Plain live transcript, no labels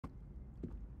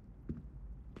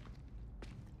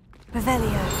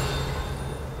Revelio.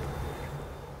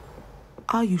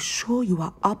 Are you sure you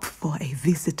are up for a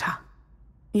visitor?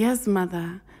 Yes,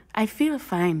 Mother. I feel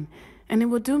fine, and it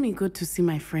will do me good to see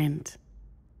my friend.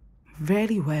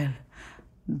 Very well.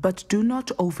 But do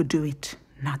not overdo it,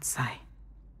 Natty.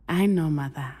 I know,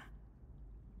 Mother.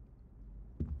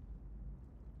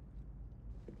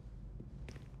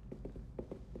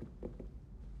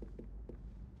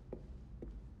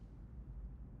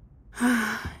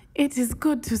 It is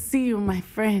good to see you, my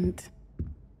friend.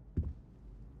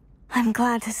 I'm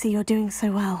glad to see you're doing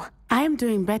so well. I am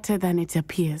doing better than it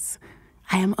appears.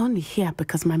 I am only here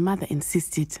because my mother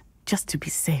insisted, just to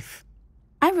be safe.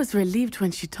 I was relieved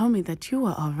when she told me that you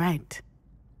were all right.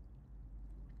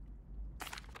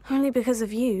 Only because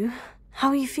of you. How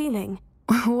are you feeling?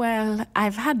 Well,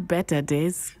 I've had better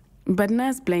days, but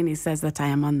Nurse Blaney says that I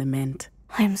am on the mend.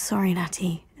 I am sorry,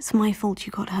 Natty. It's my fault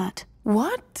you got hurt.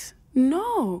 What?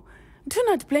 No. Do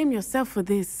not blame yourself for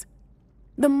this.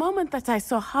 The moment that I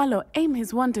saw Harlow aim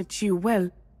his wand at you, well...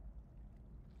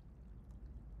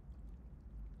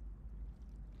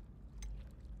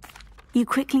 You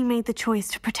quickly made the choice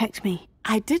to protect me.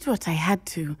 I did what I had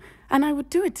to, and I would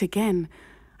do it again.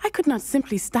 I could not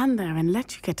simply stand there and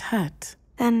let you get hurt.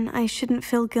 Then I shouldn't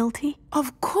feel guilty?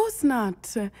 Of course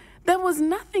not. There was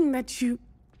nothing that you...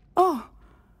 Oh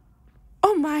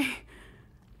my...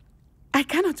 I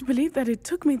cannot believe that it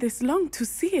took me this long to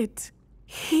see it.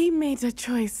 He made a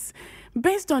choice,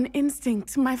 based on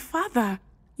instinct, my father.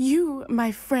 You,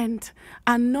 my friend,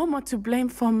 are no more to blame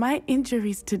for my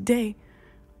injuries today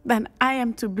than I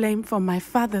am to blame for my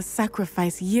father's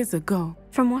sacrifice years ago.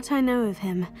 From what I know of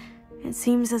him, it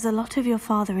seems there's a lot of your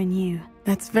father in you.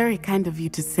 That's very kind of you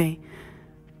to say.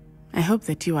 I hope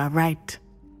that you are right.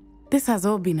 This has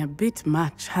all been a bit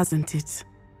much, hasn't it?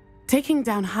 Taking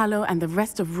down Harlow and the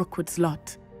rest of Rookwood's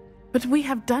lot. But we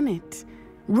have done it.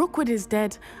 Rookwood is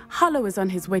dead, Harlow is on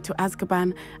his way to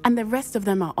Azkaban, and the rest of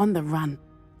them are on the run.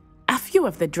 A few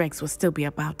of the dregs will still be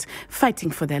about,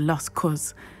 fighting for their lost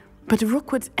cause. But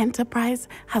Rookwood's enterprise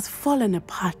has fallen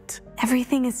apart.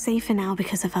 Everything is safer now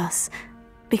because of us.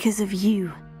 Because of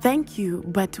you. Thank you,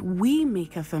 but we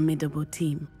make a formidable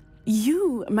team.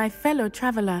 You, my fellow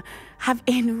traveler, have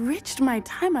enriched my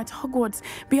time at Hogwarts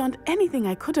beyond anything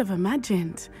I could have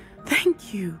imagined.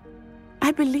 Thank you.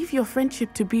 I believe your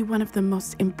friendship to be one of the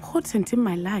most important in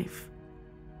my life.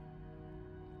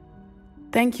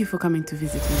 Thank you for coming to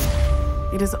visit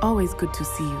me. It is always good to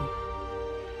see you.